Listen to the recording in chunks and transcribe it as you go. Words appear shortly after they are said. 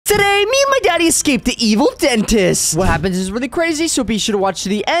daddy escaped the evil dentist. What happens is really crazy, so be sure to watch to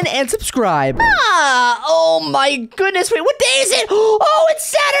the end and subscribe. Oh my goodness. Wait, what day is it? Oh, it's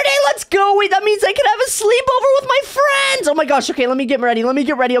Saturday. Let's go. Wait, that means I can have a sleepover with my friends. Oh my gosh. Okay, let me get ready.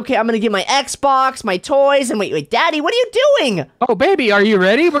 Okay, I'm gonna get my Xbox, my toys, and wait, daddy, what are you doing? Oh, baby, are you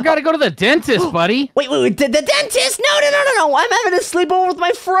ready? We're gotta go to the dentist, buddy. Wait, the dentist? No. I'm having a sleepover with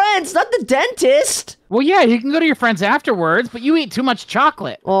my friends, not the dentist. Well, yeah, you can go to your friends afterwards, but you eat too much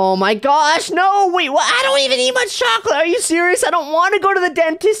chocolate. Oh my gosh, no, wait, I don't even eat much chocolate. Are you serious? I don't want to go to the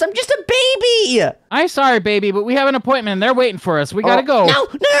dentist. I'm just a baby. I'm sorry, baby, but we have an appointment and they're waiting for us. We gotta go. No,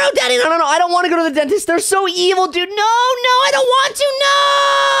 daddy, no. I don't want to go to the dentist. They're so evil, dude. No, I don't want to. No.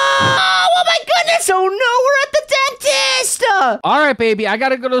 Oh my goodness. Oh no, we're at the dentist. All right, baby, I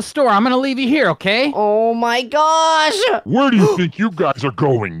gotta go to the store. I'm gonna leave you here, okay? Oh my gosh. Where do you think you guys are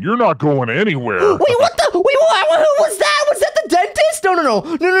going? You're not going anywhere. Wait, who was that? Was that the dentist?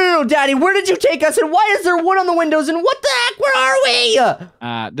 No, daddy, where did you take us? And why is there wood on the windows? And what the heck? Where are we?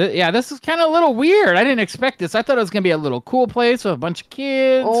 Yeah, this is kind of a little weird. I didn't expect this. I thought it was gonna be a little cool place with a bunch of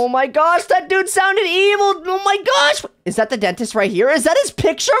kids. Oh my gosh, that dude sounded evil. Oh my gosh. Is that the dentist right here? Is that his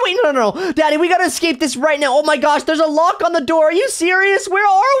picture? Wait, no. Daddy, we gotta escape this right now. Oh my gosh, there's a lock on the door. Are you serious? Where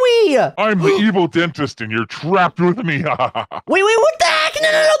are we? I'm the evil dentist and you're trapped with me. Wait, what the heck? No,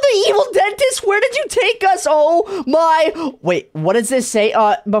 the evil dentist. Where did you take us? Oh my. Wait, what does this say?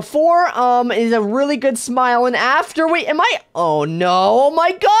 Before, is a really good smile, and after, wait, am I? Oh no. Oh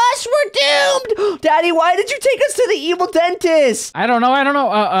my gosh, we're doomed. Daddy, why did you take us to the evil dentist? I don't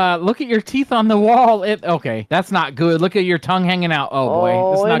know. Look at your teeth on the wall. Okay, that's not good. Look at your tongue hanging out. Oh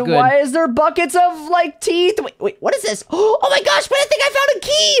boy, that's not good. Why is there buckets of, like, teeth? Wait, what is this? Oh my gosh, but I think I found a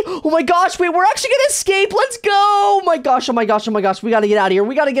key. Oh my gosh, wait, we're actually gonna escape. Let's go. Oh my gosh. We gotta get out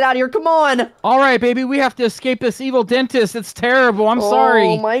of here. Come on. All right, baby, we have to escape this evil dentist. It's terrible. I'm sorry.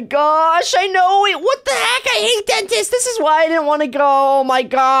 Oh my gosh, I know. Wait, what the heck? I hate dentists. This is why I didn't want to go. Oh my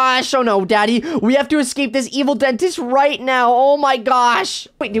gosh. Oh no, daddy, we have to escape this evil dentist right now. Oh my gosh.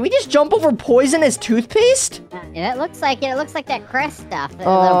 Wait, did we just jump over poisonous toothpaste? It looks like it. It looks like that crest stuff.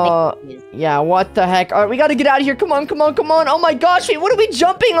 Yeah, what the heck? All right, we gotta get out of here. Come on. Oh my gosh, wait, what are we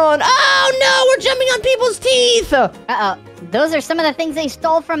jumping on? Oh no, we're jumping on people's teeth. Uh-oh. Those are some of the things they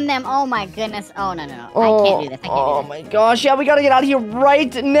stole from them. Oh my goodness. Oh, no. I can't do this. Oh my gosh. Yeah, we gotta get out of here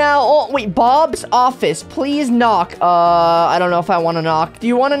right now. Oh, wait, Bob's office. Please knock. I don't know if I want to knock. Do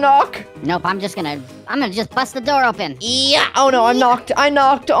you want to knock? Nope, I'm gonna just bust the door open. Yeah. Oh no, I knocked.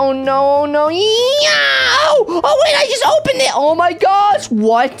 Oh no. Yeah. Oh wait, I just opened it. Oh my gosh.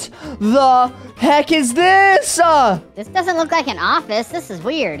 What the heck is this? This doesn't look like an office. This is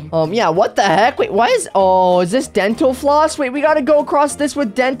weird. Yeah, what the heck? Wait, is this dental floss? Wait, we gotta go across this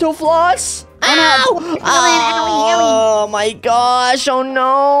with dental floss? Ow! Oh my gosh, oh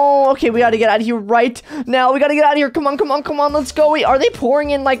no. Okay, we gotta get out of here right now. We gotta get out of here. Come on, let's go. Wait, are they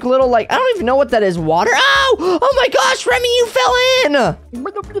pouring in like little, like, I don't even know what that is. Water? Ow! Oh my gosh, Remy, you fell in!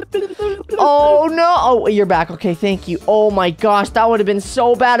 Oh no. Oh, you're back. Okay, thank you. Oh my gosh, that would have been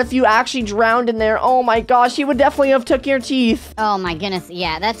so bad if you actually drowned in there. Oh my gosh, he would definitely have took your teeth. Oh my goodness,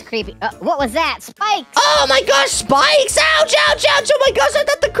 yeah, that's creepy. What was that? Spikes! Oh my gosh, spikes! Ouch! Oh my gosh, I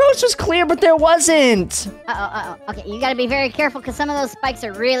thought the coast was clear, but there wasn't. Okay, you gotta be very careful because some of those spikes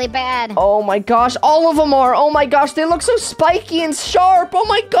are really bad. Oh my gosh, all of them are. Oh my gosh, they look so spiky and sharp. Oh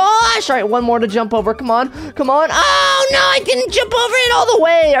my gosh. All right, one more to jump over. Come on. Oh no, I didn't jump over it all the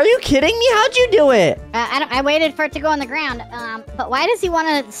way. Are you kidding me? How'd you do it? I waited for it to go on the ground. But why does he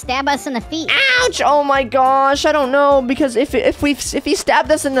want to stab us in the feet? Ouch! Oh my gosh, I don't know, because if he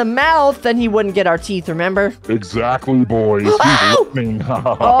stabbed us in the mouth, then he wouldn't get our teeth. Remember? Exactly, boys.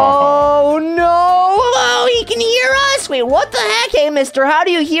 Oh no! Oh, he can hear us. Wait, what the heck? Hey, mister, how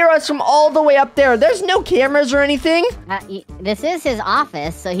do you hear us from all the way up there? There's no cameras or anything. This is his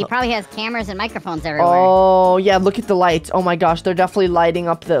office, so he probably has cameras and microphones everywhere. Oh, yeah, look at the lights. Oh my gosh, they're definitely lighting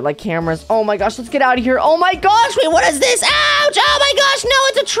up the, like, cameras. Oh my gosh, let's get out of here. Oh my gosh, wait, what is this? Ouch! Oh my gosh, no,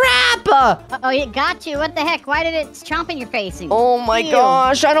 it's a trap! Oh, it got you. What the heck? Why did it chomp in your face? Oh my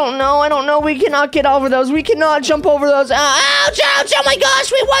gosh, I don't know. We cannot get over those. We cannot jump over those. Ouch! Oh my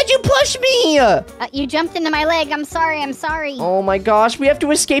gosh, wait, why'd you push me? You jumped into my leg. I'm sorry. Oh my gosh, we have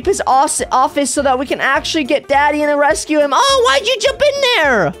to escape his office so that we can actually get Daddy and rescue him. Oh, why'd you jump in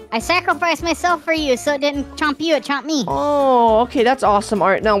there? I sacrificed myself for you so it didn't chomp you, it chomped me. Oh, okay, that's awesome. All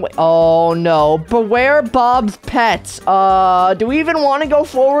right, now, wait. Oh no, beware Bob's pets. Do we even want to go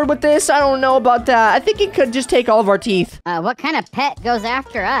for forward with this? I don't know about that. I think it could just take all of our teeth. What kind of pet goes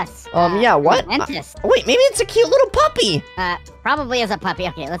after us? Yeah, what? Dentist. Wait, maybe it's a cute little puppy. Probably as a puppy.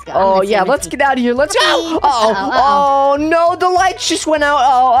 Okay, let's go. Oh, yeah, let's get out of here. Let's go. Oh, no, the lights just went out.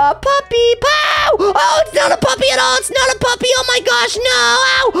 Oh, puppy, pow. Oh, it's not a puppy at all. It's not a puppy. Oh, my gosh, no.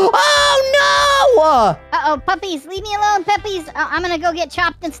 Ow. Oh, no. Uh-oh, puppies, leave me alone, puppies. I'm gonna go get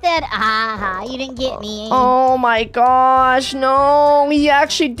chopped instead. You didn't get me. Oh, my gosh, no. He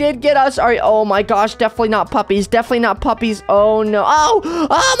actually did get us. All right, oh, my gosh, definitely not puppies. Definitely not puppies. Oh, no.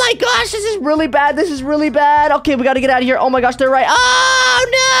 Oh, my gosh, this is really bad. This is really bad. Okay, we got to get out of here. Oh, my gosh, they're right. Oh,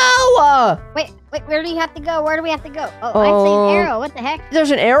 no. Wait, where do you have to go? Where do we have to go? Oh, I see an arrow. What the heck?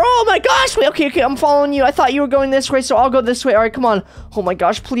 There's an arrow? Oh my gosh. Wait, okay, I'm following you. I thought you were going this way, so I'll go this way. All right, come on. Oh my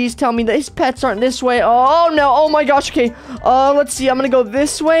gosh, please tell me these pets aren't this way. Oh no. Oh my gosh. Okay. Let's see. I'm gonna go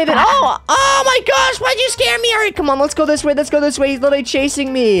this way then. Oh my gosh. Why'd you scare me? All right, come on. Let's go this way. Let's go this way. He's literally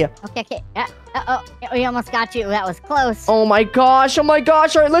chasing me. Okay. We almost got you. That was close. Oh my gosh. Oh my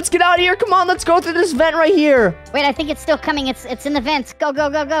gosh. All right, let's get out of here. Come on. Let's go through this vent right here. Wait, I think it's still coming. It's in the vents. Go.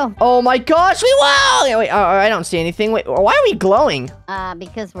 Oh my gosh. Wait, I don't see anything. Wait, why are we glowing?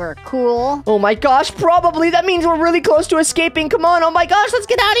 Because we're cool. Oh my gosh, probably. That means we're really close to escaping. Come on. Oh my gosh, let's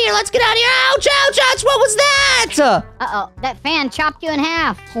get out of here. Ouch, what was that? That fan chopped you in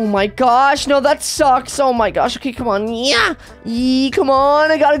half. Oh my gosh, no, that sucks. Oh my gosh. Okay, come on. Yeah. Come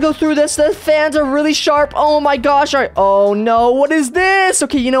on. I gotta go through this. The fans are really sharp. Oh my gosh. All right. Oh no, what is this?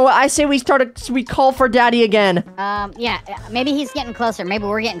 Okay, you know what? I say we call for Daddy again. Yeah, maybe he's getting closer. Maybe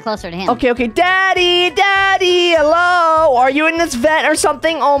we're getting closer to him. Okay. Daddy, hello? Are you in this vent or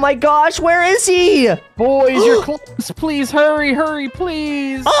something? Oh my gosh, where is he? Boys, you're close. Please, hurry,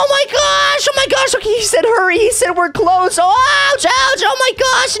 please. Oh my gosh. Okay, he said hurry. He said we're close. Oh, ouch. Oh my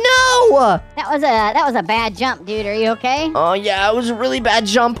gosh, no. That was a bad jump, dude. Are you okay? Oh yeah, it was a really bad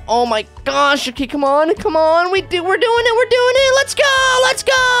jump. Oh my gosh. Okay, come on. We're doing it. Let's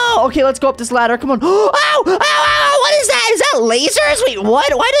go. Okay, let's go up this ladder. Come on. Ow. What is that? Is that lasers? Wait,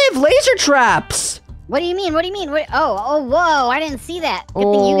 what? Why do they have laser traps? What do you mean? Whoa, I didn't see that.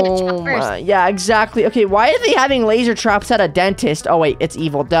 Good thing you got shot first. Yeah, exactly. Okay, why are they having laser traps at a dentist? Oh, wait, it's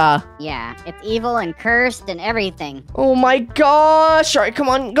evil, duh. Yeah, it's evil and cursed and everything. Oh my gosh. All right, come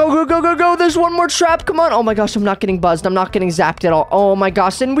on. Go. There's one more trap. Come on. Oh my gosh, I'm not getting buzzed. I'm not getting zapped at all. Oh my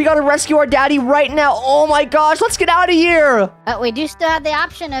gosh, and we gotta rescue our daddy right now. Oh my gosh, let's get out of here. We do still have the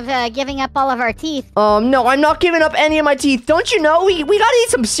option of giving up all of our teeth. No, I'm not giving up any of my teeth. Don't you know? We gotta eat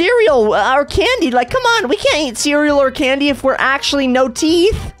some cereal or candy. Like, come on, we can't eat cereal or candy if we're actually no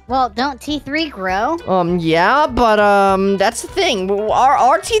teeth. Well, don't teeth regrow? Yeah, but, that's the thing.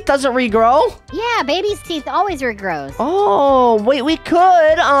 Our teeth doesn't regrow. Yeah, baby's teeth always regrows. Oh, wait, we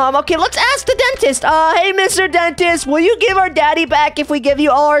could. Okay, let's ask the dentist. Hey, Mr. Dentist, will you give our daddy back if we give you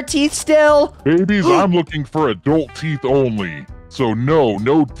all our teeth still? Babies, I'm looking for adult teeth only. So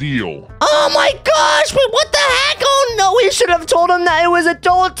no deal. Oh my gosh, wait, what the heck? Oh no, we should have told him that it was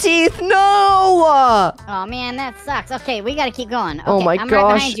adult teeth. No. Oh man, that sucks. Okay, we gotta keep going. Okay, oh my I'm gosh.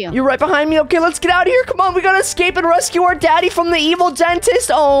 right behind you. You're right behind me. Okay, let's get out of here. Come on, we gotta escape and rescue our daddy from the evil dentist.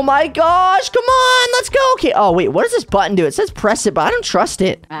 Oh my gosh, come on, let's go. Okay, oh wait, what does this button do? It says press it, but I don't trust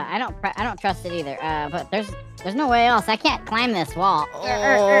it. I don't trust it either. But there's no way else. I can't climb this wall.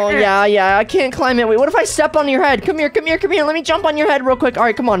 Oh, yeah, I can't climb it. Wait, what if I step on your head? Come here. Let me jump on your head real quick. All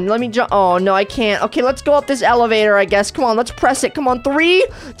right, come on. Let me jump. Oh, no, I can't. Okay, let's go up this elevator, I guess. Come on, let's press it. Come on, 3,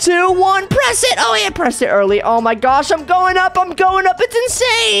 2, 1, press it. Oh, yeah, press it early. Oh, my gosh, I'm going up. It's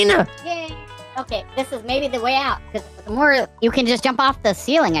insane. Yay. Okay, this is maybe the way out, because the more you can just jump off the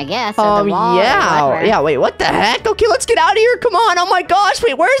ceiling, I guess, or the wall. Yeah, wait, what the heck? Okay, let's get out of here. Come on. Oh my gosh,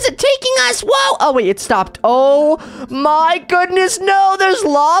 wait, where is it taking us? Whoa. Oh, wait, it stopped. Oh my goodness, no, there's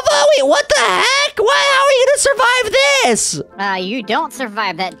lava. Wait, what the heck? How are you gonna survive this? You don't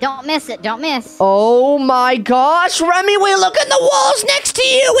survive that. Don't miss it. Don't miss. Oh my gosh, Remy, wait, look at the walls next to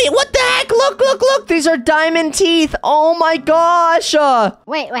you. Wait, what the heck? Look. These are diamond teeth. Oh my gosh.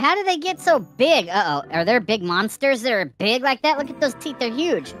 Wait, how did they get so big? Uh-oh, are there big monsters that are big like that? Look at those teeth, they're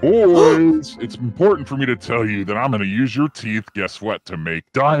huge. Boys, it's important for me to tell you that I'm gonna use your teeth, guess what, to make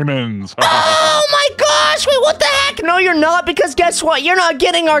diamonds. Oh my gosh, wait, what the heck? No, you're not, because guess what? You're not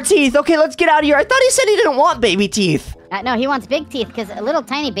getting our teeth. Okay, let's get out of here. I thought he said he didn't want baby teeth. No, he wants big teeth, because little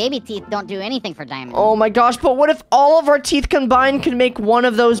tiny baby teeth don't do anything for diamonds. Oh my gosh, but what if all of our teeth combined can make one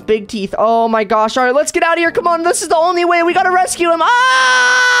of those big teeth? Oh my gosh, all right, let's get out of here. Come on, this is the only way. We gotta rescue him.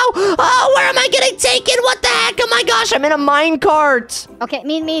 Oh, where am I getting taken. What the heck? Oh my gosh, I'm in a minecart. Okay,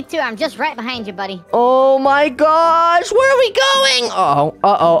 me too. I'm just right behind you, buddy. Oh my gosh, where are we going?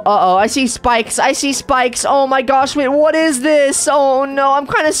 Uh-oh. I see spikes. Oh my gosh, wait, what is this? Oh no, I'm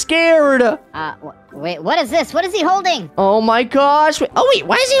kind of scared. Wait, what is this? What is he holding? Oh my gosh. Wait,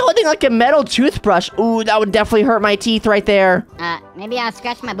 why is he holding like a metal toothbrush? Ooh, that would definitely hurt my teeth right there. Maybe I'll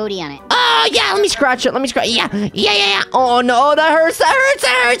scratch my booty on it. Oh, yeah, let me scratch it. Yeah. Oh no, that hurts.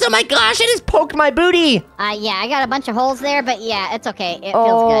 Oh my gosh, it just poked my booty. Yeah, I got a bunch of holes there, but yeah, it's okay. It feels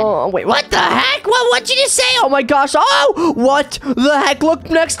Oh, wait, what the heck? What'd you just say? Oh my gosh. Oh, what the heck? Look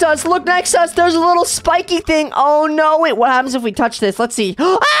next to us. There's a little spiky thing. Oh no, wait, what happens if we touch this? Let's see.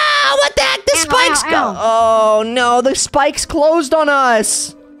 Ah, what the heck? The spikes go. Oh no, the spikes closed on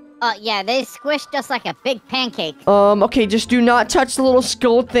us. Yeah, they squished us like a big pancake. Okay, just do not touch the little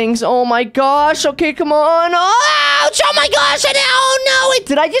skull things. Oh my gosh. Okay, come on. Ouch! Oh my gosh! Oh no! Wait,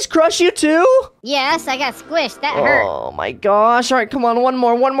 did I just crush you too? Yes, I got squished. That hurt. Oh my gosh. All right, come on. One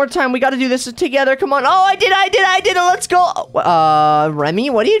more time. We got to do this together. Come on. Oh, I did it. Let's go. Remy,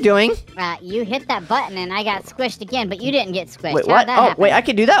 what are you doing? You hit that button and I got squished again, but you didn't get squished. Wait, How'd what? that happen? Wait, I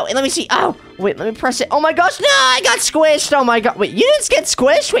can do that. Wait, let me see. Oh, wait, let me press it. Oh my gosh. No, I got squished. Oh my god. Wait, you didn't get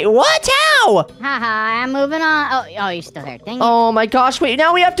squished? Wait, what? How? Haha, I'm moving on. Oh, you're still there. Dang it. Oh my gosh. Wait,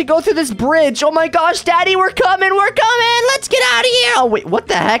 now we have to go through this bridge. Oh my gosh, Daddy, we're coming. Let's get out of here. Oh, wait, what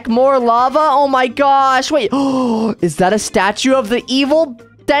the heck? More lava? Oh my gosh. Wait, is that a statue of the evil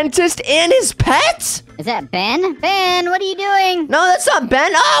dentist and his pet? Is that Ben? Ben, what are you doing? No, that's not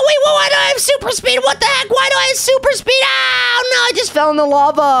Ben. Oh, wait, why do I have super speed? What the heck? Why do I have super speed? Oh, no, I just fell in the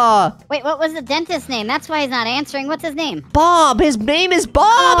lava. Wait, what was the dentist's name? That's why he's not answering. What's his name? Bob. His name is Bob.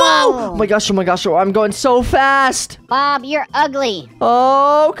 Oh my gosh. Oh, I'm going so fast. Bob, you're ugly.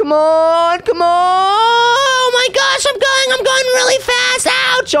 Oh, come on. Oh my gosh, I'm going really fast.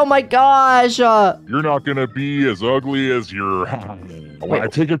 Ouch. Oh my gosh. You're not gonna be as ugly as your... When I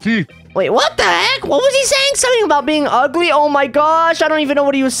take your teeth. Wait, what the heck? What was he saying? Something about being ugly? Oh my gosh, I don't even know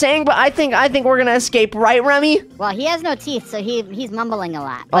what he was saying, but I think we're gonna escape, right, Remy? Well, he has no teeth, so he's mumbling a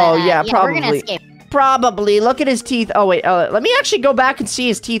lot. But, yeah, probably. We're gonna escape. Probably. Look at his teeth. Oh, wait. Let me actually go back and see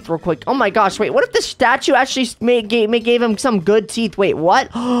his teeth real quick. Oh, my gosh. Wait, what if the statue actually gave him some good teeth? Wait, what?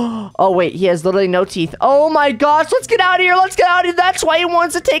 Oh, wait. He has literally no teeth. Oh, my gosh. Let's get out of here. That's why he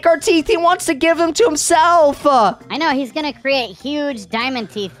wants to take our teeth. He wants to give them to himself. I know. He's going to create huge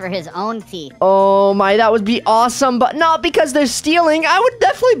diamond teeth for his own teeth. Oh, my. That would be awesome. But not because they're stealing. I would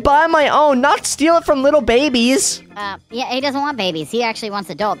definitely buy my own. Not steal it from little babies. Yeah, he doesn't want babies. He actually wants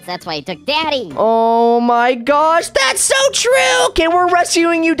adults. That's why he took Daddy. Oh my gosh, that's so true. Okay, we're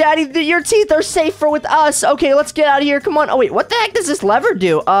rescuing you, Daddy. Your teeth are safer with us. Okay, let's get out of here. Come on. Oh, wait, what the heck does this lever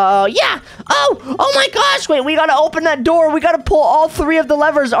do? Yeah. Oh my gosh. Wait, we gotta open that door. We gotta pull all 3 of the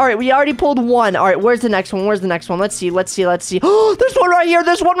levers. All right, we already pulled 1. All right, where's the next one? Let's see. Oh, there's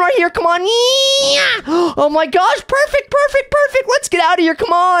one right here. Come on. Yeah. Oh my gosh, perfect. Let's get out of here.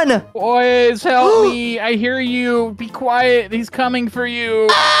 Come on. Boys, help me. I hear you. Be quiet. He's coming for you.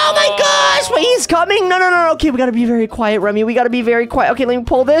 Oh my gosh. Wait, he's coming? No. Okay, we gotta be very quiet, Remy. We gotta be very quiet. Okay, let me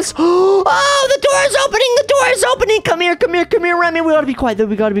pull this. Oh, the door is opening. Come here, Remy. We gotta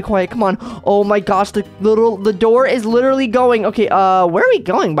be quiet. Come on. Oh my gosh, the door is literally going. Okay, where are we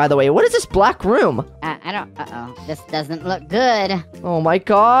going, by the way? What is this black room? Uh-oh. This doesn't look good. Oh my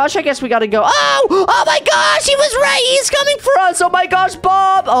gosh, I guess we gotta go. Oh my gosh, he was right. He's coming for us. Oh my gosh,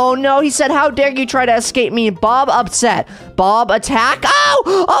 Bob. Oh no, he said, how dare you try to escape me? Bob upset. Bob attack.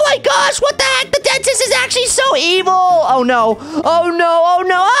 Oh my gosh, what the heck? The dentist is actually so evil. Oh no. Oh,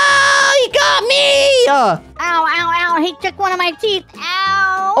 he got me. Ow. He took one of my teeth.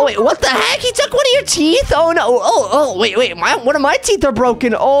 Ow. Oh, wait, what the heck? He took one of your teeth? Oh, no. Oh, wait. One of my teeth are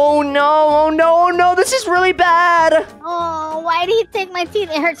broken. Oh, no. This is really bad. Oh, why did he take my teeth?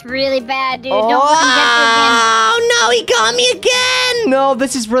 It hurts really bad, dude. Don't let him get you again. Oh, no, he got me again. No,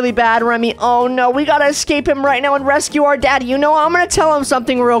 this is really bad, Remy. Oh, no, we gotta escape him right now and rescue our daddy. You know, I'm gonna tell him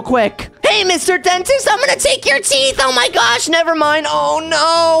something real quick. Hey, Mr. Dentist, I'm gonna take your teeth. Oh, my gosh, never mind. Oh,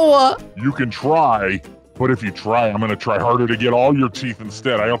 no. You can try, but if you try, I'm gonna try harder to get all your teeth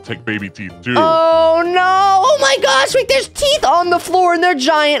instead. I'll take baby teeth too. Oh no! Oh my gosh! Wait, there's teeth on the floor and they're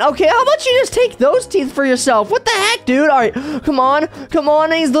giant. Okay, how about you just take those teeth for yourself? What the heck, dude? All right, come on.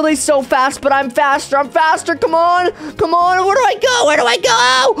 He's literally so fast, but I'm faster. Come on. Where do I go?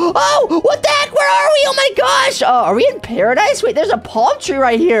 Oh, what the heck? Where are we? Oh my gosh! Are we in paradise? Wait, there's a palm tree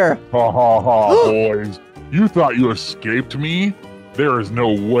right here. Ha, boys. You thought you escaped me? There is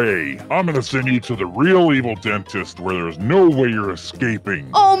no way. I'm gonna send you to the real evil dentist where there's no way you're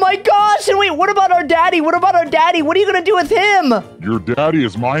escaping. Oh my gosh, and wait, what about our daddy? What about our daddy? What are you gonna do with him? Your daddy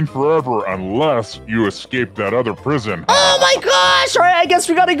is mine forever unless you escape that other prison. Oh my gosh! All right, I guess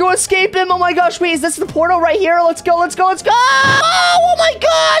we gotta go escape him. Oh my gosh, wait, is this the portal right here? Let's go, let's go, let's go! Oh my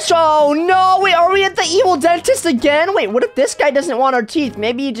gosh! Oh no, wait, are we at the evil dentist again? Wait, what if this guy doesn't want our teeth?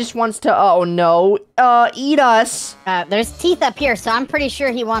 Maybe he just wants to, oh no, eat us. There's teeth up here, so I'm pretty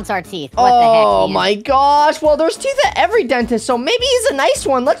sure he wants our teeth. What the heck? Oh my gosh, well, there's teeth at every dentist, so maybe he's a nice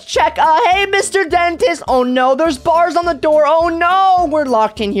one. Let's check. Hey, Mr. Dentist. Oh no, there's bars on the door. Oh no, we're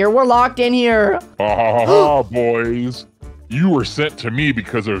locked in here. We're locked in here. Boys. You were sent to me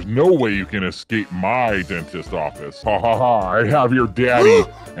because there's no way you can escape my dentist office. I have your daddy,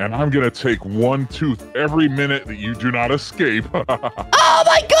 and I'm gonna take one tooth every minute that you do not escape. Oh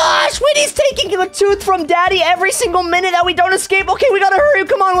my gosh! Wait, he's taking a tooth from Daddy every single minute that we don't escape. Okay, we gotta hurry.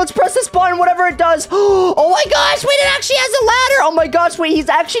 Come on, let's press this button, whatever it does. Oh my gosh, wait, it actually has a ladder. Oh my gosh, wait, he's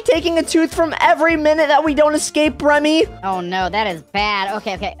actually taking a tooth from every minute that we don't escape, Remy. Oh no, that is bad.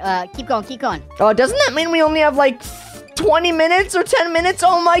 Okay, keep going, keep going. Doesn't that mean we only have like 20 minutes or 10 minutes?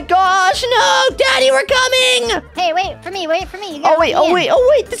 Oh my gosh, no, Daddy, we're coming. Hey, wait for me, You Oh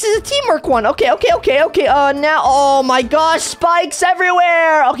wait, this is a teamwork one. Okay, now, oh my gosh, spikes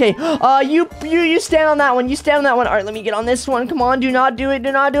everywhere. Okay, you stand on that one, All right, let me get on this one. Come on, do not do it.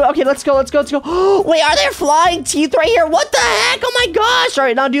 Okay, let's go. Wait, are there flying teeth right here? What the heck? Oh my gosh. All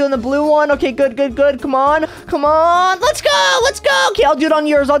right, now doing the blue one. Okay, good. Come on, let's go. Okay, I'll do it on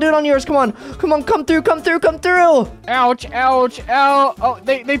yours. Come on, come through. Ouch, ow. Oh,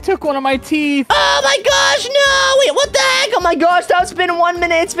 they took one of my teeth. Oh my gosh, no! Wait, what the heck? Oh my gosh, that's been 1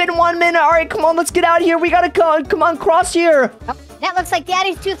 minute. It's been 1 minute. All right, come on, let's get out of here. We gotta go. Come on, cross here. Oh, that looks like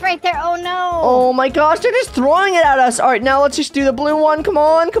Daddy's tooth right there. Oh no. Oh my gosh, they're just throwing it at us. All right, now let's just do the blue one. Come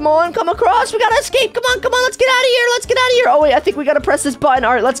on, come across. We gotta escape. Come on, let's get out of here. Oh wait, I think we gotta press this button.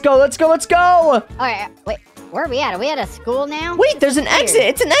 All right, let's go. All right, wait. Where are we at? Are we at a school now? Wait, there's an exit.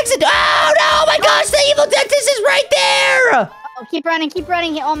 It's an exit. Oh no! Oh my gosh, the evil dentist is right there. Oh, keep running.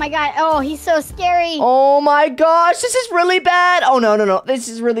 Oh my god. Oh, he's so scary. Oh my gosh, this is really bad. Oh no. This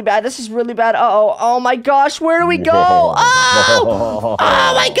is really bad. Uh-oh. Oh my gosh, where do we go? Oh!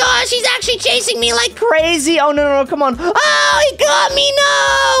 Oh my gosh, he's actually chasing me like crazy. Oh no, come on. Oh, he got me,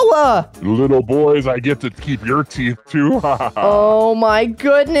 no! Little boys, I get to keep your teeth too. Oh my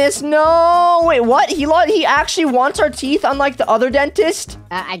goodness, no! Wait, what? He actually wants our teeth, unlike the other dentist?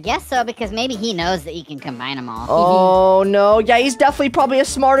 I guess so, because maybe he knows that you can combine them all. Oh no, yeah, he's definitely probably a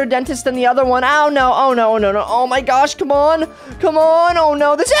smarter dentist than the other one. Oh no. Oh my gosh, come on. Oh no,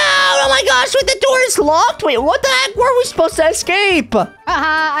 oh my gosh, wait, the door is locked. Wait, what the heck? Where are we supposed to escape?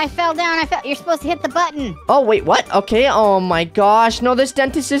 I fell down. You're supposed to hit the button. Oh, wait, what? Okay, oh my gosh. No, this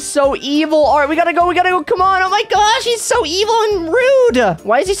dentist is so evil. All right, we gotta go. Come on. Oh my gosh, he's so evil and rude.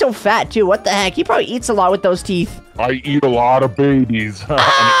 Why is he so fat, too? What the heck? He probably eats a lot with those teeth. I eat a lot of babies.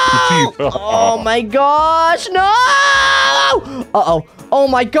 Oh my gosh, no! Uh-oh. Oh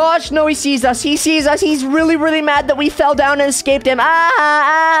my gosh, no, he sees us. He's really, really mad that we fell down and escaped him.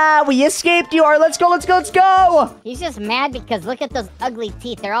 We escaped you. All right, let's go. He's just mad because look at those ugly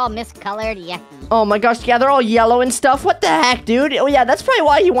teeth. They're all miscolored, yucky. Oh my gosh, yeah, they're all yellow and stuff. What the heck, dude? Oh yeah, that's probably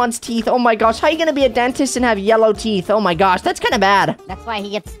why he wants teeth. Oh my gosh, how are you gonna be a dentist and have yellow teeth? Oh my gosh, that's kind of bad. That's why he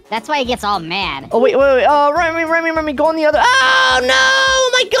gets all mad. Oh wait. Remy, go on the other. Oh no! Oh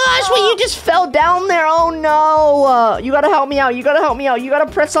my gosh, wait, you just fell down there. Oh no! You gotta help me out. You gotta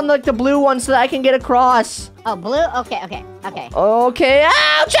press on the blue one so that I can get across. Oh, blue? Okay. Okay.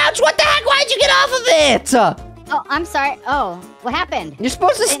 Ouch! What the heck? Why'd you get off of it? Oh, I'm sorry. Oh, what happened? You're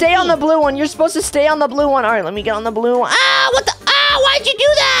supposed to stay on the blue one. All right, let me get on the blue one. What the? Why'd you do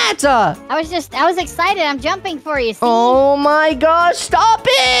that? I was excited. I'm jumping for you, see? Oh my gosh, stop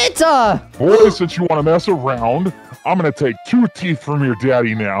it! Boys, since you want to mess around, I'm gonna take 2 teeth from your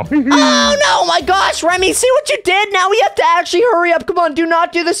daddy now. Oh no, my gosh, Remy, see what you did? Now we have to actually hurry up. Come on, do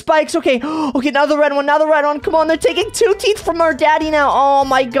not do the spikes. Okay, now the red one. Come on, they're taking 2 teeth from our daddy now. Oh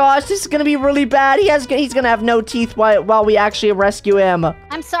my gosh, this is gonna be really bad. He's gonna have no teeth while we actually rescue him.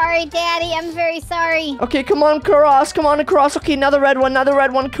 I'm sorry, Daddy. I'm very sorry. Okay, come on across. Okay, another red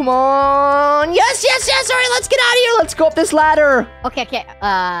one. Come on. Yes. All right, let's get out of here. Let's go up this ladder. Okay.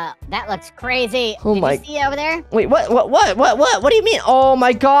 That looks crazy. Oh Did my. you see over there? Wait, what do you mean? Oh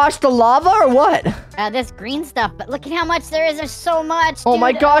my gosh, the lava or what? This green stuff, but look at how much there is. There's so much. Oh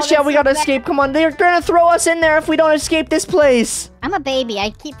my gosh, yeah, we gotta bad. escape. Come on, they're gonna throw us in there if we don't escape this place. I'm a baby.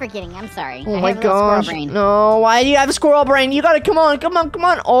 I keep forgetting. I'm sorry. Oh I my have a little squirrel gosh. brain. No, why do you have a squirrel brain? You gotta, come on.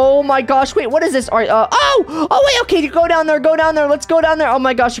 Oh my gosh, wait, what is this? All right, oh wait, okay, go down there. Let's go down there. Oh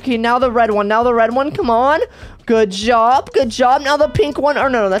my gosh, okay, now the red one. Come on. Good job. Now the pink one. Oh,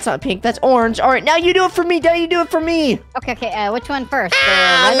 no, that's not pink. That's orange. All right, now you do it for me. Okay, which one first?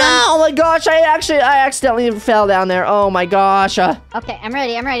 Ah, no, oh my gosh, I accidentally fell down there. Oh my gosh. Okay, I'm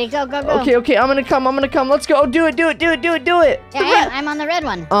ready. Go. Okay, I'm gonna come. Let's go. Do it. Yeah, I'm on the red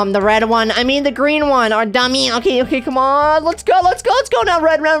one. The red one. I mean the green one. Our dummy. Okay, come on. Let's go. Now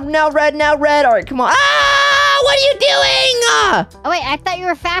red. All right, come on. Ah, what are you doing? Oh, wait, I thought you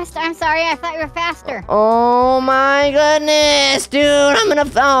were fast. I'm sorry, I thought you were faster. Oh my goodness, dude.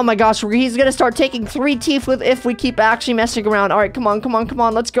 Oh my gosh, he's gonna start taking 3 teeth if we keep actually messing around. All right, come on.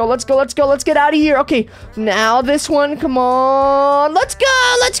 Let's go. Let's get out of here. Okay, now this one. Come on. Let's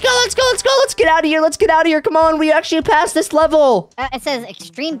go. Let's get out of here. Come on, we actually passed this level. It says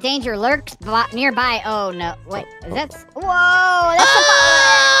extreme danger lurks nearby. Oh, no. Wait, is that... Whoa, that's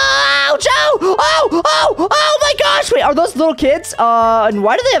Ouch! Oh my gosh! Wait, are those little kids? And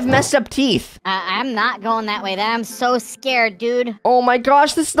why do they have messed up teeth? I'm not going that way. I'm so scared, dude. Oh my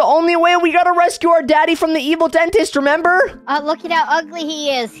gosh, this is the only way. We gotta rescue our daddy from the evil dentist, remember? Look at how ugly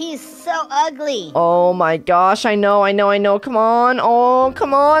he is. He's so ugly. Oh my gosh, I know. Come on. Oh,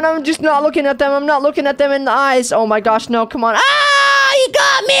 come on. I'm just not looking at them. I'm not looking at them in the eyes. Oh my gosh, no, come on. Ah, you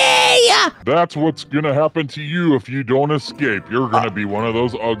got me! That's what's gonna happen to you if you don't escape. You're gonna be one of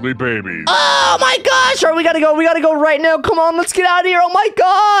those ugly babies. Oh my gosh! All right, we gotta go right now. Come on, let's get out of here. Oh my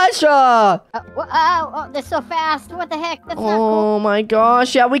gosh! They're so fast. What the heck? That's not Oh cool. my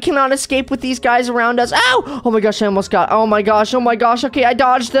gosh, yeah, we cannot escape with these guys around us. Ow! Oh my gosh, I almost got. Oh my gosh. Okay, I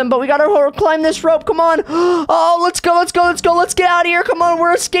dodged them, but we gotta climb this rope. Come on. Oh, let's go. Let's get out of here. Come on,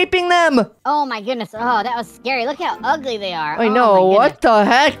 we're escaping them. Oh my goodness. Oh, that was scary. Look how ugly they are. I know. Oh, What the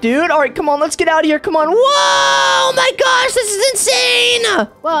heck, dude? All right, come on, let's get out of here. Come on. Whoa! Oh my gosh, this is insane.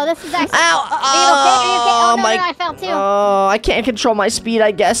 Whoa, this is actually... Ow! Are you okay? Oh, no, I fell too. Oh, I can't control my speed, I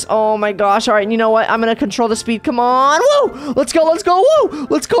guess. Oh my gosh. All right, you know what? I'm gonna control the speed. Come on. Woo! Let's go. Woo!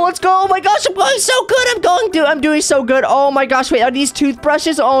 Let's go. Oh my gosh, I'm going so good. I'm doing so good. Oh my gosh, wait, are these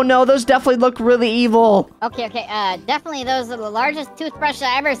toothbrushes? Oh no, those definitely look really evil. Okay. Definitely those are the largest toothbrushes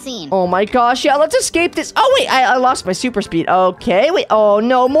I've ever seen. Oh my gosh, yeah, let's escape this. Oh wait, I lost my super speed. Okay, wait. Oh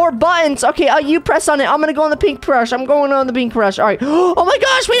no, more buttons. Okay, you press on it. I'm gonna go on the pink brush. I'm going on the pink brush. All right. Oh my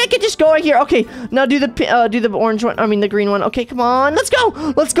gosh, wait, I can just go right here. Okay, now do the orange one. I mean the green one. Okay, come on. Let's go.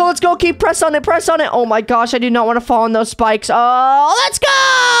 Keep press on it. Oh my gosh, I do not want to fall on those spikes. Oh, let's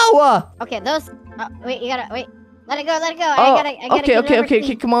go. Okay, those... wait, you gotta... Wait. Let it go. I gotta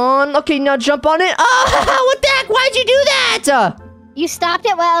Okay, come on. Okay, now jump on it. Oh, what the heck? Why'd you do that? You stopped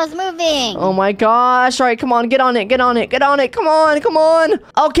it while I was moving. Oh my gosh. All right, come on. Get on it. Come on.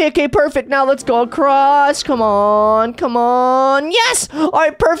 Okay, perfect. Now let's go across. Come on. Yes. All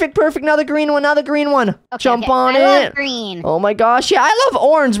right, perfect. Now the green one. Okay, Jump on it. I love green. Oh my gosh. Yeah, I love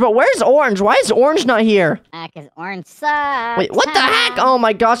orange, but where's orange? Why is orange not here? Because orange sucks. Wait, what the heck? Oh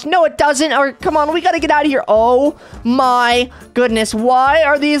my gosh. No, it doesn't. Or come on, we gotta get out of here. Oh my goodness. Why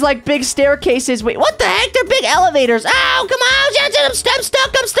are these like big staircases? Wait, what the heck? They're big elevators. Ow, come on, Jensen. I'm stuck.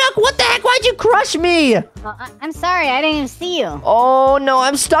 What the heck? Why'd you crush me? Well, I'm sorry. I didn't even see you. Oh no,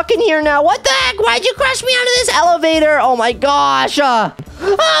 I'm stuck in here now. What the heck? Why'd you crush me onto this elevator? Oh my gosh.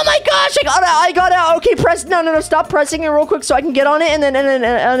 Oh my gosh, I got out. Okay, no, stop pressing it real quick so I can get on it and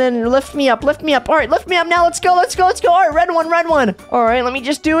then lift me up. All right, lift me up now. Let's go. All right, red one. All right, let me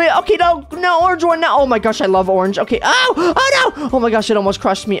just do it. Okay, no, orange one now. Oh my gosh, I love orange. Okay, oh no. Oh my gosh, it almost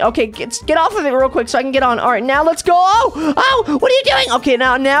crushed me. Okay, get off of it real quick so I can get on. All right, now let's go. Oh, what are you doing? Okay,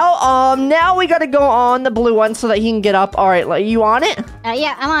 now we gotta go on the blue one so that he can get up. All right, you on it?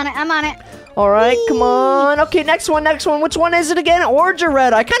 Yeah, I'm on it. All right, come on. Okay, next one. Which one is it again? Orange or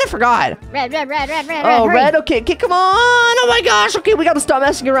red? I kind of forgot. Red. Oh, red. Okay, come on. Oh my gosh. Okay, we gotta stop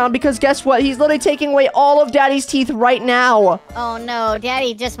messing around because guess what? He's literally taking away all of Daddy's teeth right now. Oh no,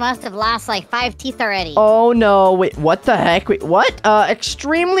 Daddy just must have lost like 5 teeth already. Oh no. Wait, what the heck? Wait, what?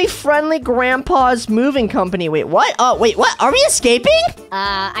 Extremely friendly Grandpa's moving company. Wait, what? Wait, what? Are we escaping?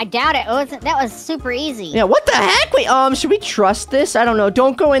 I doubt it. That was super easy. Yeah, what the heck? Wait, should we trust this? I don't know.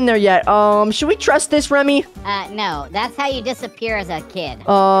 Don't go in there yet. Should we trust this, Remy? No. That's how you disappear as a kid.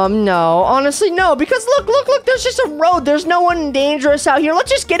 No. Honestly, no. Because look. There's just a road. There's no one dangerous out here.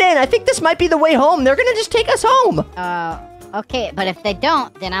 Let's just get in. I think this might be the way home. They're gonna just take us home. Okay, but if they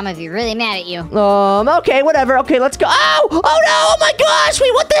don't, then I'm gonna be really mad at you. Okay, whatever. Okay, let's go. Oh no! Oh my gosh!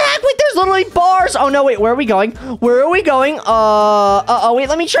 Wait, what the heck? Wait, there's literally bars Oh, no, wait, where are we going? Where are we going? Wait,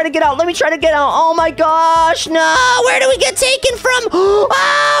 let me try to get out. Oh, my gosh, no, where do we get taken from?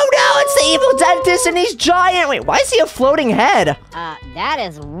 Oh, no, it's the evil dentist, and he's giant. Wait, why is he a floating head? That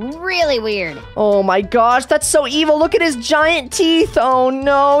is really weird. Oh, my gosh, that's so evil. Look at his giant teeth. Oh,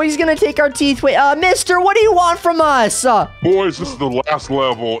 no, he's gonna take our teeth. Wait, mister, what do you want from us? Boys, this is the last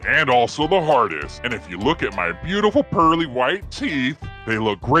level and also the hardest. And if you look at my beautiful pearly white teeth, they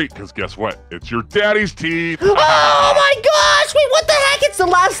look great because guess what? It's your daddy's teeth. Oh my gosh! Wait, what the heck? It's the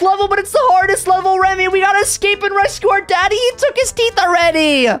last level, but it's the hardest level, Remy. We gotta escape and rescue our daddy. He took his teeth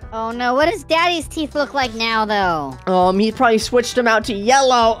already. Oh no, what does Daddy's teeth look like now, though? He probably switched them out to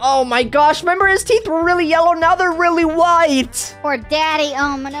yellow. Oh my gosh! Remember his teeth were really yellow. Now they're really white. Poor Daddy.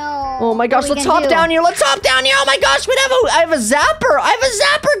 Oh no. Oh my gosh! Let's hop down here. Let's hop down here. Oh my gosh! I have a zapper. I have a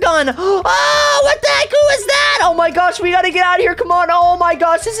zapper gun. Oh, what the heck? Who is that? Oh my gosh! We gotta get out of here. Come on. Oh my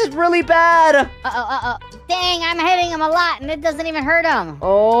gosh! This is really bad. Dang, I'm hitting him a lot, and it doesn't even hurt him.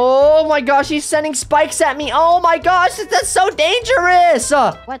 Oh my gosh! He's sending spikes at me. Oh my gosh! That's so dangerous.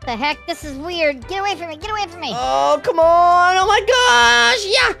 What the heck? This is weird. Get away from me. Get away from me. Oh, come on. Oh my gosh.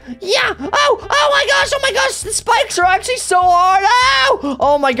 Yeah. Oh my gosh. The spikes are actually so hard. Ow.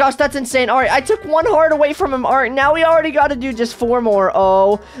 Oh my gosh. That's insane. All right. I took one heart away from him. All right. Now we already got to do just 4 more.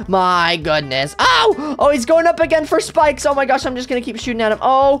 Oh my goodness. Oh, he's going up again for spikes. Oh my gosh. I'm just going to keep shooting at him.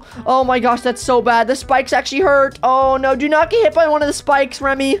 Oh my gosh. That's so bad. The spikes actually hurt. Oh no. Do not get hit by one of the spikes,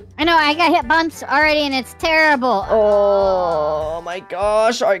 Remy. I know. I got hit once already, and it's terrible. Oh my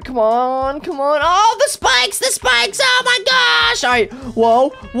gosh. All right. Come on. Oh, the spikes. Oh my gosh. All right.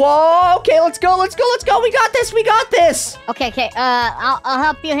 Whoa. Okay, let's go. We got this. Okay. I'll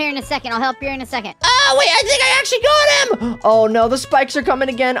help you here in a second. Oh, wait, I think I actually got him. Oh, no, the spikes are coming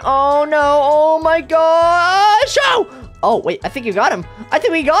again. Oh, no. Oh, my gosh. Oh, wait, I think you got him. I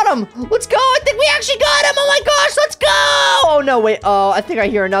think we got him. Let's go. I think we actually got him. Oh, my gosh, let's go. Oh, no, wait. Oh, I think I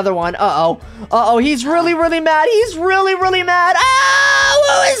hear another one. Uh-oh, he's really, really mad. Oh,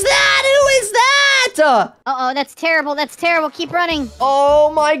 who is that? That's terrible. Keep running.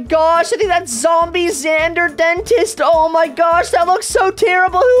 Oh my gosh, I think that's Zombie Xander Dentist. Oh my gosh, that looks so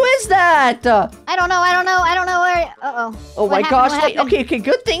terrible. Who is that? I don't know where. Oh my gosh. Wait, okay,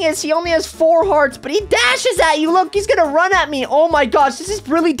 good thing is he only has 4 hearts, but he dashes at you. Look, he's gonna run at me. Oh my gosh, this is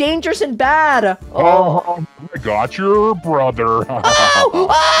really dangerous and bad. Oh, I got your brother. Wait,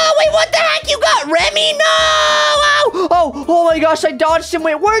 what the heck? You got Remy? No! Oh my gosh, I dodged him.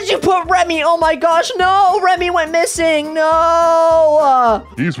 Wait, where'd you put Remy? Oh my gosh, no! Remy went missing. No!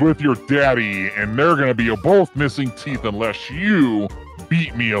 He's with your daddy, and they're gonna be both missing teeth unless you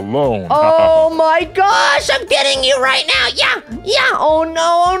beat me alone. Oh my gosh, I'm getting you right now. Yeah. Oh no.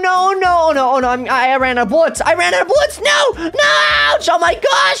 I ran out of bullets. No. Ouch. Oh my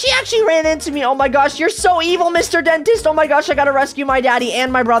gosh, he actually ran into me. Oh my gosh, you're so evil, Mr. Dentist. Oh my gosh, I gotta rescue my daddy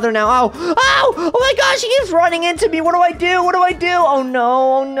and my brother now. Oh my gosh, he keeps running into me. What do I do? Oh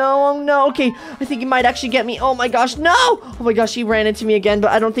no. Okay, I think he might actually get me. Oh my gosh, no. Oh my gosh, he ran into me again,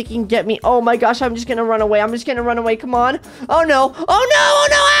 but I don't think he can get me. Oh my gosh, I'm just gonna run away. Come on. Oh no.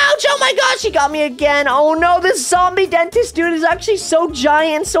 Ouch. Oh my gosh, he got me again. Oh no, this zombie dentist dude is actually so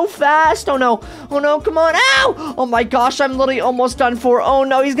giant, so fast. Oh no, come on. Ow. Oh my gosh, I'm literally almost done for. Oh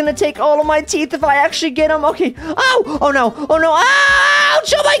no, he's gonna take all of my teeth if I actually get him. Okay. Oh no.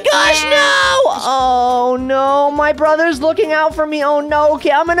 Ouch. Oh my gosh, no. Oh no, my brother's looking out for me. Oh no.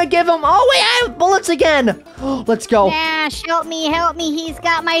 Okay, I'm gonna give him. Oh wait, I have bullets again. Let's go. Nash, help me. He's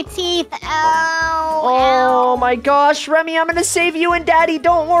got my teeth. Ow. Oh my gosh, Remy, I'm gonna save you and Daddy.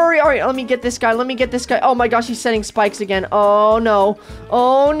 Don't worry. All right, let me get this guy. Oh my gosh, he's sending spikes again. Oh no.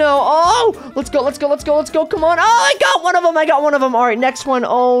 Oh, let's go. Come on. Oh, I got one of them. All right, next one.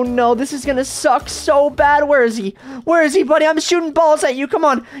 Oh no, this is gonna suck so bad. Where is he, buddy? I'm shooting balls at you. Come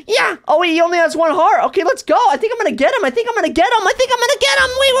on. Yeah. Oh wait, he only has 1 heart. Okay, let's go. I think I'm gonna get him. Wait,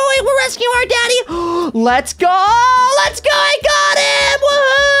 we're rescuing our daddy. Let's go. I got him.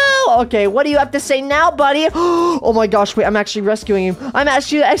 Woohoo. Okay, what do you have to say now, buddy? Oh my gosh, wait, I'm actually rescuing him. I'm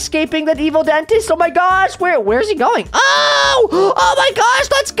actually escaping that evil dentist. Oh my gosh, where's he going? Oh my gosh,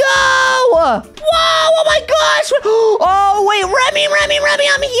 let's go. Whoa, oh my gosh. Oh wait, Remy,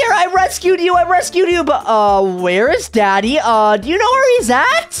 I'm here. I rescued you, but where is Daddy? Do you know where he's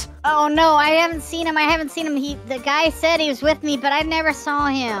at? Oh no, I haven't seen him. The guy said he was with me, but I never saw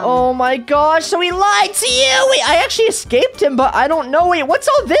him. Oh my gosh, so he lied to you. Wait, I actually escaped him, but I don't know. Wait, what's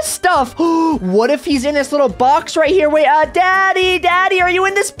all this stuff? What if he's in this little box right here? Wait, Daddy, are you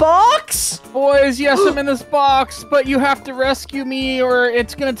in this box? Boys, yes, I'm in this box, but you have to rescue me or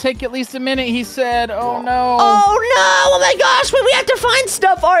it's gonna take at least a minute, he said. Oh no. Oh no, oh my gosh, wait, we have to find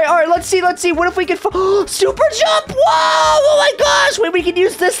stuff. All right, let's see. What if we could super jump? Whoa, oh my gosh, wait, we can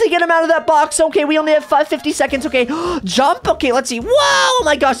use this to get him out of that box. Okay, we only have 50 seconds. Okay, jump. Okay, let's see. Whoa, oh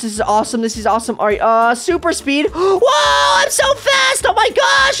my gosh, this is awesome. All right, super speed. Whoa, I'm so fast. Oh my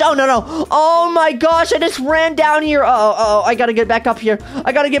gosh. Oh no. Oh my gosh, I just ran down here. Oh, I gotta get back up here.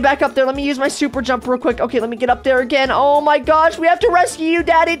 I gotta get back up there. Let me use my super jump real quick. Okay, let me get up there again. Oh my gosh, we have to rescue you,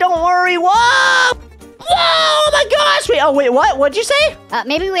 Daddy. Don't worry. Whoa! Oh my gosh! Wait, what? What'd you say?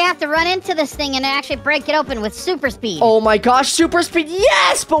 Maybe we have to run into this thing and actually break it open with super speed. Oh my gosh, super speed,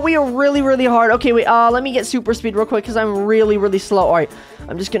 yes! But we are really, really hard. Okay, wait, let me get super speed real quick because I'm really, really slow. All right,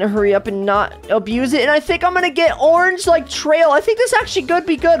 I'm just gonna hurry up and not abuse it. And I think I'm gonna get orange, like, trail. I think this actually could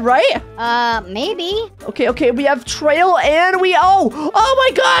be good, right? Maybe. Okay, we have trail and oh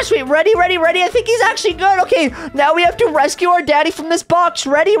my gosh, wait, ready? I think he's actually good. Okay, now we have to rescue our daddy from this box.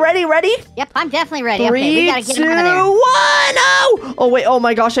 Ready? Yep, I'm definitely ready. 3, Okay, we gotta get 2, him out of there. 1, oh! Oh, wait, oh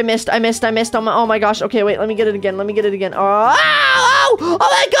my gosh, I missed. Oh my gosh, okay, wait, let me get it again. Oh my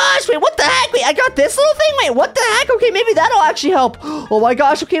gosh, wait, what the heck? Wait, I got this little thing? Wait, what the heck? Okay, maybe that'll actually help. Oh my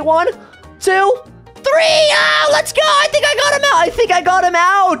gosh, okay, 1, 2, 3, oh, let's go. I think I got him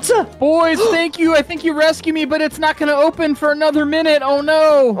out. Boys, thank you. I think you rescued me, but it's not going to open for another minute. Oh,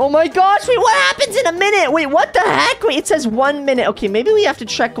 no. Oh, my gosh. Wait, what happens in a minute? Wait, what the heck? Wait, it says 1 minute. Okay, maybe we have to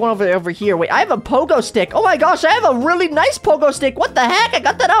check going over here. Wait, I have a pogo stick. Oh, my gosh. I have a really nice pogo stick. What the heck? I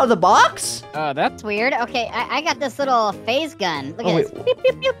got that out of the box? That's weird. Okay, I got this little phase gun. Look at this. Pew, pew,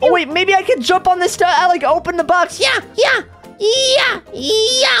 pew, pew. Oh, wait, maybe I can jump on this stuff. I, like, open the box. Yeah.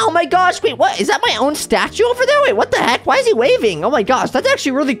 Oh my gosh, wait, what? Is that my own statue over there? Wait, what the heck? Why is he waving? Oh my gosh, that's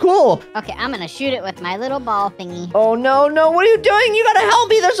actually really cool. Okay, I'm gonna shoot it with my little ball thingy. Oh no, what are you doing? You gotta help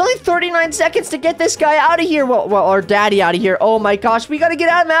me. There's only 39 seconds to get this guy out of here. Well, our daddy out of here. Oh my gosh, we gotta get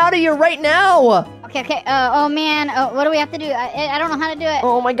him out of here right now. Okay, oh man, what do we have to do? I don't know how to do it.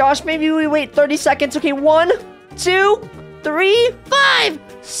 Oh my gosh, maybe we wait 30 seconds. Okay, 1, 2, 3, 5,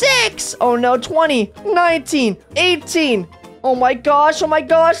 6. Oh no, 20, 19, 18. Oh my gosh, the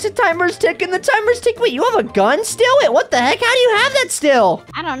timer's ticking, Wait, you have a gun still? Wait, what the heck? How do you have that still?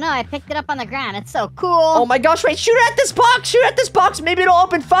 I don't know, I picked it up on the ground. It's so cool. Oh my gosh, wait, shoot at this box. Maybe it'll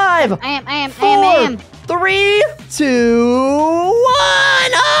open 5. I am. 4, 3, 2, 1.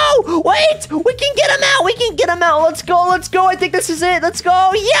 Oh, wait, we can get him out. Let's go. I think this is it. Let's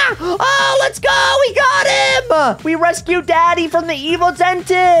go. Yeah. Oh, let's go. We got him. We rescued Daddy from the evil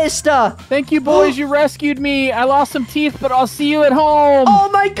dentist. Thank you, boys. You rescued me. I lost some teeth, but I'll see you at home. Oh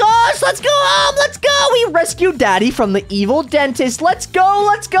my gosh, let's go home. We rescued Daddy from the evil dentist. Let's go.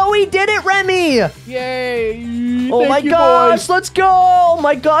 We did it, Remy. Yay. Oh my gosh, let's go.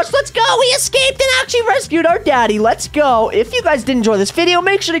 We escaped and actually rescued our daddy. Let's go. If you guys did enjoy this video,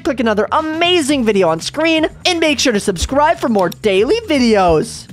 make sure to click another amazing video on screen and make sure to subscribe for more daily videos.